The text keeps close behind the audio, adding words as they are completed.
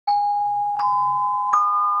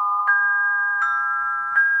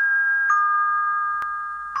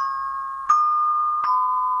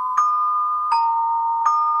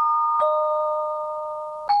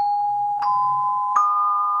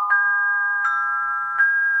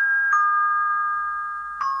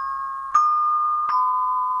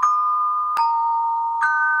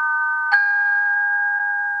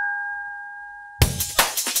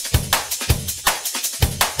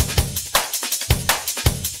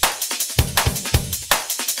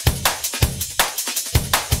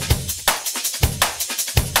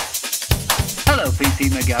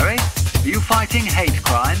PC McGarry? Are you fighting hate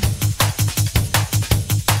crime?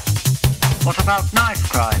 What about knife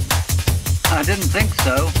crime? I didn't think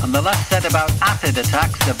so, and the less said about acid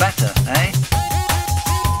attacks, the better, eh?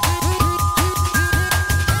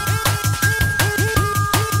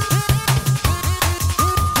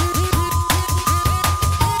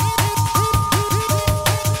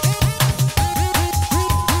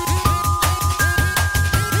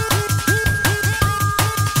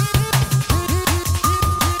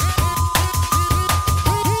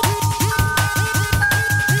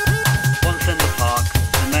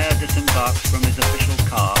 From his official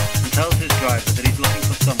car and tells his driver that he's looking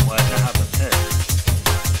for somewhere to have a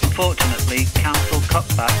piss. Unfortunately, council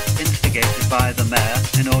cutbacks instigated by the mayor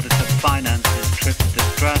in order to finance his trips to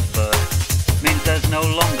Strasbourg means there's no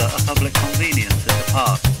longer a public convenience in the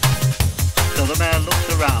park. So the mayor looks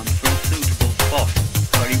around for a suitable spot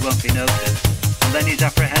where he won't be noticed, and then he's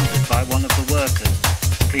apprehended by one of the workers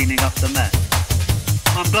cleaning up the mess.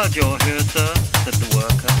 "I'm glad you're here, sir," said the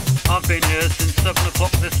worker. "I've been here since 7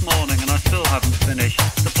 o'clock this morning and I still haven't finished.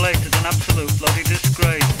 The place is an absolute bloody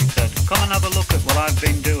disgrace," he said. "Come and have a look at what I've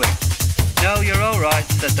been doing." "No, you're all right,"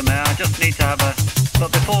 said the mayor. "I just need to have a..."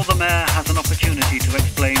 But before the mayor has an opportunity to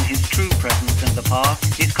explain his true presence in the park,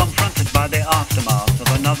 he's confronted by the aftermath of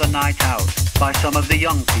another night out by some of the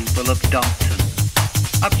young people of Dumpton.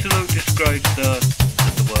 "Absolute disgrace, sir,"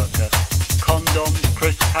 said the worker. "Condoms,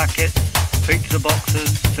 crisp packets, pizza boxes,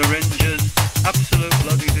 syringes, absolute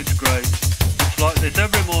bloody disgrace. It's like this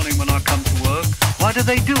every morning when I come to work." "Why do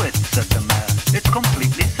they do it?" said the mayor. "It's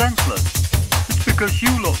completely senseless." "It's because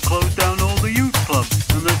you lot closed down all the youth clubs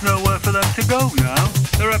and there's nowhere for them to go now.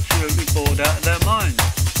 They're absolutely bored out of their minds.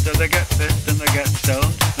 So they get pissed and they get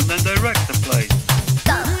stoned and then they wreck the place."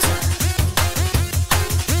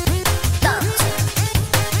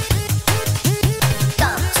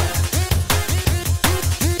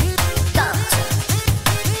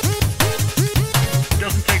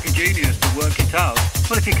 Work it out.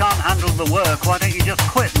 "Well, if you can't handle the work, why don't you just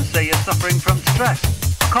quit and say you're suffering from stress?"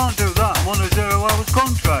 "I can't do that. I'm on a 0-hours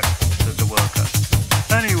contract," said the worker.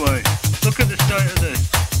 "Anyway, look at the state of this.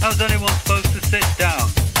 How's anyone supposed to sit down?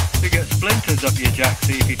 You get splinters up your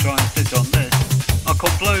jacksie if you try and sit on this. I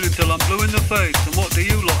complain until I'm blue in the face, and what do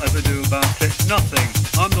you lot ever do about it? Nothing.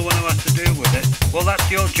 I'm the one who has to deal with it." "Well, that's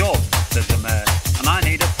your job," said the mayor, "and I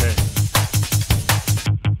need a piss."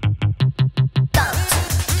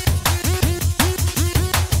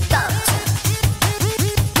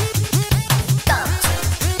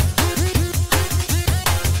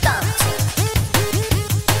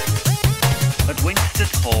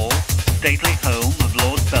 Hall, stately home of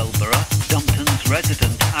Lord Belborough, Dumpton's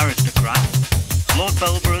resident aristocrat, Lord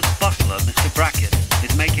Belborough's butler, Mr. Brackett,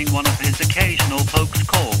 is making one of his occasional pokes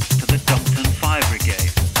calls to the Dumpton Fire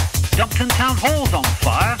Brigade. "Dumpton Town Hall's on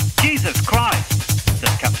fire! Jesus Christ!"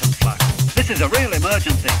 said Captain Flack. "This is a real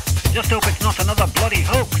emergency. Just hope it's not another bloody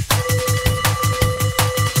hoax."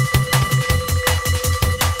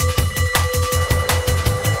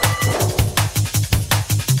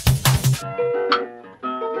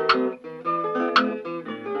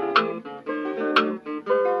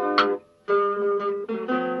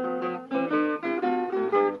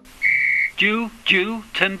 Jew,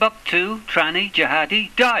 Timbuktu, Tranny, Jihadi,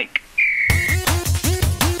 Dyke.